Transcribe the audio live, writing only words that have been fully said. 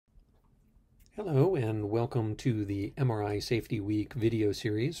Hello and welcome to the MRI Safety Week video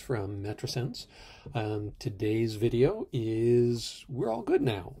series from Metrasens. Today's video is we're all good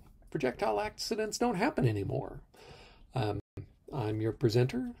now. Projectile accidents don't happen anymore. I'm your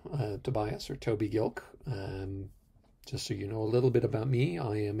presenter, Tobias or Toby Gilk. Just so you know a little bit about me,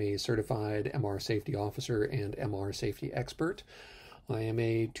 I am a certified MR safety officer and MR safety expert. I am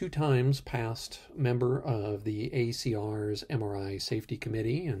a 2 times past member of the ACR's MRI Safety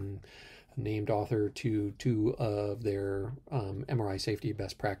Committee and named author to 2 of their MRI safety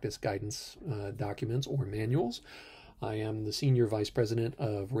best practice guidance documents or manuals. I am the Senior Vice President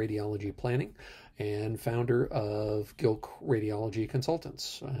of Radiology Planning and founder of Gilk Radiology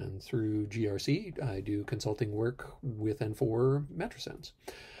Consultants. And through GRC, I do consulting work with and for Metrasens.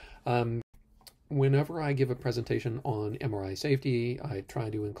 Whenever I give a presentation on MRI safety, I try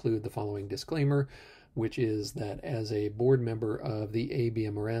to include the following disclaimer, which is that as a board member of the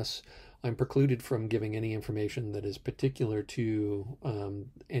ABMRS, I'm precluded from giving any information that is particular to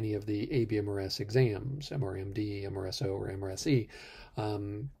any of the ABMRS exams, MRMD, MRSO, or MRSE.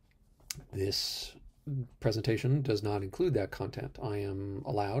 This presentation does not include that content. I am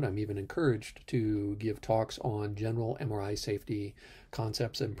allowed, I'm even encouraged to give talks on general MRI safety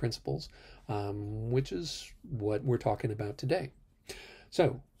concepts and principles, which is what we're talking about today.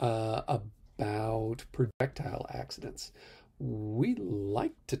 So, about projectile accidents. We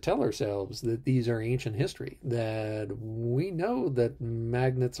like to tell ourselves that these are ancient history, that we know that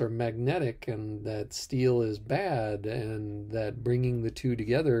magnets are magnetic and that steel is bad and that bringing the two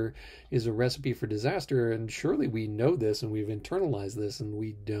together is a recipe for disaster. And surely we know this and we've internalized this and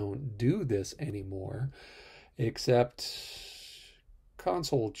we don't do this anymore, except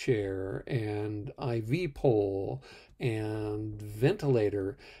console chair and IV pole and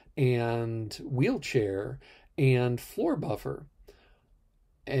ventilator and wheelchair and floor buffer.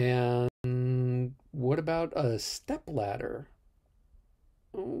 And what about a step ladder?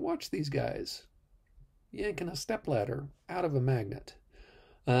 Watch these guys yanking a step ladder out of a magnet.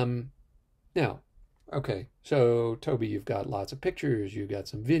 Now, okay, so Toby, you've got lots of pictures, you've got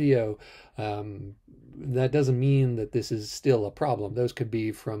some video. That doesn't mean that this is still a problem. Those could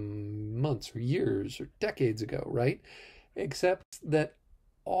be from months or years or decades ago, right? Except that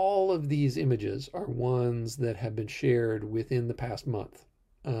all of these images are ones that have been shared within the past month.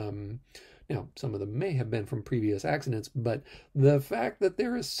 Now, some of them may have been from previous accidents, but the fact that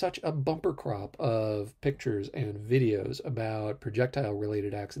there is such a bumper crop of pictures and videos about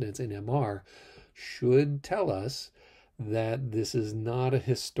projectile-related accidents in MR should tell us that this is not a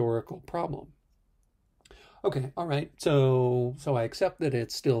historical problem. Okay, all right, so I accept that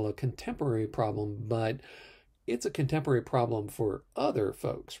it's still a contemporary problem, but it's a contemporary problem for other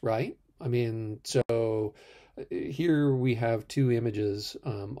folks, right? I mean, so here we have 2 images.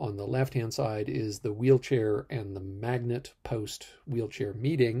 On the left-hand side is the wheelchair and the magnet post wheelchair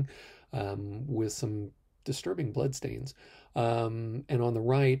meeting with some disturbing bloodstains. And on the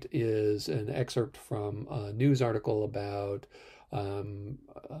right is an excerpt from a news article about a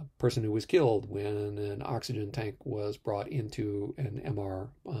person who was killed when an oxygen tank was brought into an MR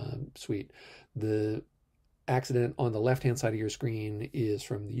suite. The accident on the left-hand side of your screen is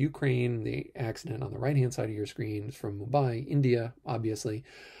from the Ukraine. The accident on the right-hand side of your screen is from Mumbai, India, obviously.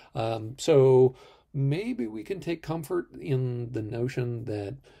 So maybe we can take comfort in the notion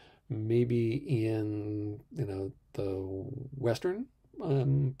that maybe in, the Western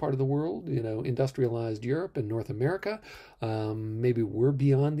part of the world, industrialized Europe and North America, maybe we're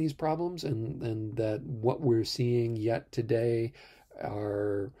beyond these problems and that what we're seeing yet today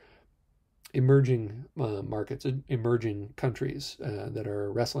are emerging markets, emerging countries that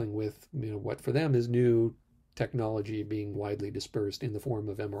are wrestling with what for them is new technology being widely dispersed in the form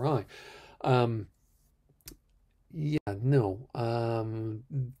of MRI.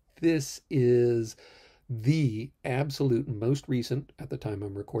 This is the absolute most recent, at the time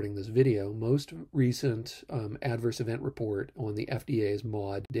I'm recording this video, most recent adverse event report on the FDA's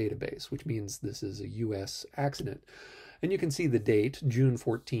MAUDE database, which means this is a US accident. And you can see the date, June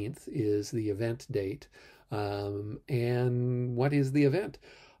 14th is the event date. And what is the event?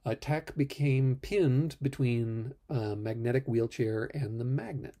 A tech became pinned between a magnetic wheelchair and the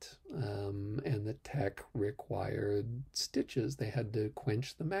magnet. And the tech required stitches. They had to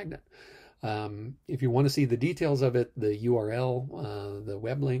quench the magnet. If you want to see the details of it, the URL, the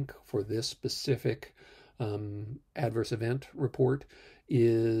web link for this specific adverse event report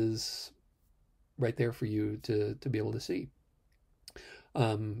is right there for you to be able to see.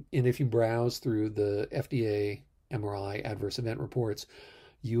 And if you browse through the FDA MRI adverse event reports,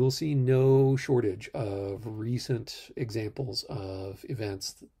 you'll see no shortage of recent examples of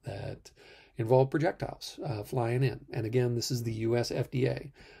events that involve projectiles flying in. And again, this is the US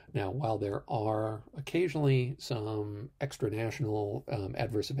FDA. Now, while there are occasionally some extranational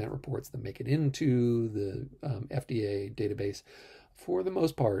adverse event reports that make it into the FDA database, for the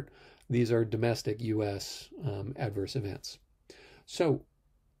most part, these are domestic US adverse events. So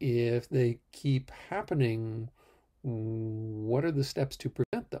if they keep happening, what are the steps to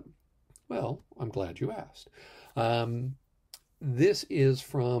prevent them? Well, I'm glad you asked. This is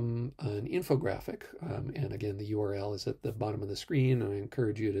from an infographic, and again, the URL is at the bottom of the screen. I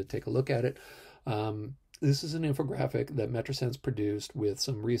encourage you to take a look at it. This is an infographic that Metrasens produced with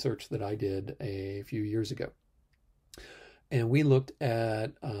some research that I did a few years ago. And we looked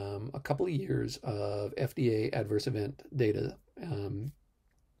at a couple of years of FDA adverse event data,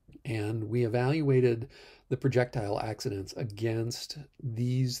 and we evaluated the projectile accidents against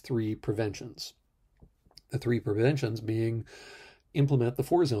these three preventions. The three preventions being implement the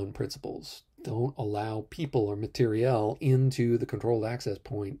 4-zone principles. Don't allow people or material into the controlled access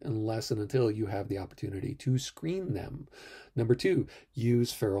point unless and until you have the opportunity to screen them. Number 2,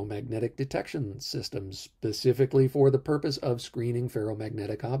 use ferromagnetic detection systems specifically for the purpose of screening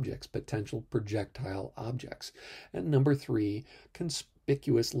ferromagnetic objects, potential projectile objects. And number 3,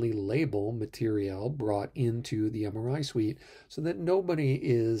 conspicuously label material brought into the MRI suite so that nobody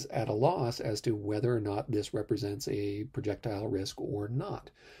is at a loss as to whether or not this represents a projectile risk or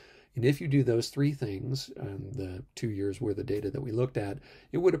not. And if you do those three things, the 2 years worth of data that we looked at,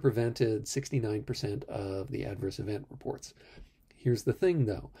 it would have prevented 69% of the adverse event reports. Here's the thing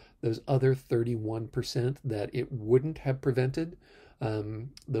though, those other 31% that it wouldn't have prevented,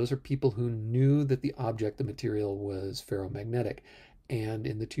 those are people who knew that the object, the material, was ferromagnetic. And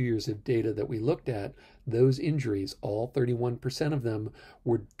in the 2 years of data that we looked at, those injuries, all 31% of them,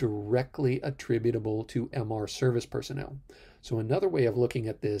 were directly attributable to MR service personnel. So another way of looking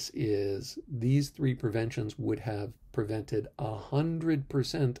at this is these three preventions would have prevented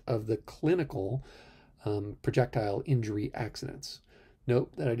 100% of the clinical projectile injury accidents.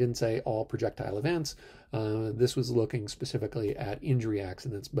 Note that I didn't say all projectile events. This was looking specifically at injury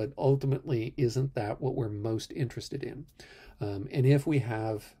accidents, but ultimately isn't that what we're most interested in? And if we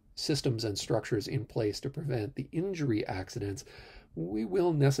have systems and structures in place to prevent the injury accidents, we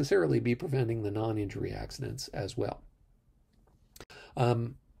will necessarily be preventing the non-injury accidents as well.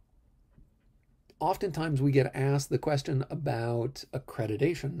 Oftentimes we get asked the question about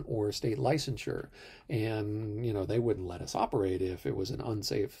accreditation or state licensure, and they wouldn't let us operate if it was an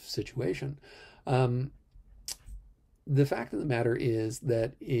unsafe situation. The fact of the matter is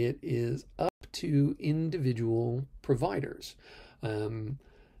that it is up to individual providers.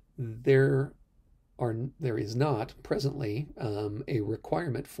 There is not presently a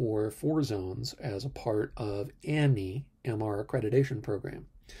requirement for 4 zones as a part of any MR accreditation program.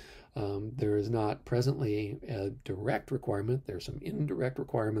 There is not presently a direct requirement. There's some indirect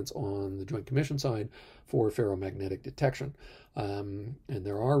requirements on the Joint Commission side for ferromagnetic detection. And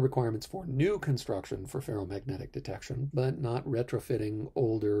there are requirements for new construction for ferromagnetic detection, but not retrofitting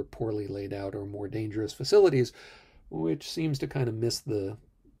older, poorly laid out, or more dangerous facilities, which seems to kind of miss the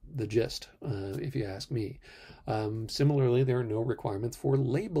gist, if you ask me. Similarly, there are no requirements for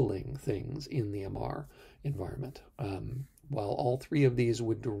labeling things in the MR environment. While all three of these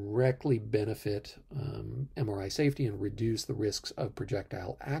would directly benefit MRI safety and reduce the risks of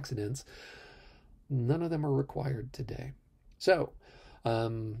projectile accidents, none of them are required today. So,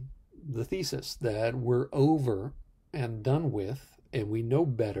 the thesis that we're over and done with, and we know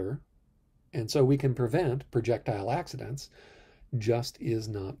better, and so we can prevent projectile accidents, just is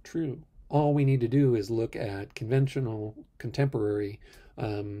not true. All we need to do is look at conventional, contemporary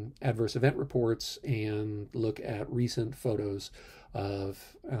adverse event reports and look at recent photos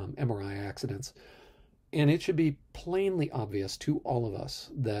of MRI accidents. And it should be plainly obvious to all of us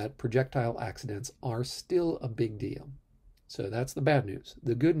that projectile accidents are still a big deal. So that's the bad news.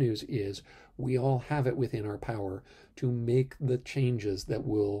 The good news is we all have it within our power to make the changes that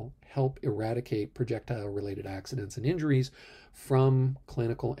will help eradicate projectile-related accidents and injuries from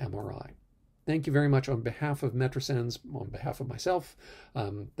clinical MRI. Thank you very much on behalf of Metrasens, on behalf of myself.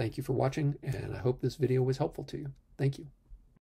 Thank you for watching, and I hope this video was helpful to you. Thank you.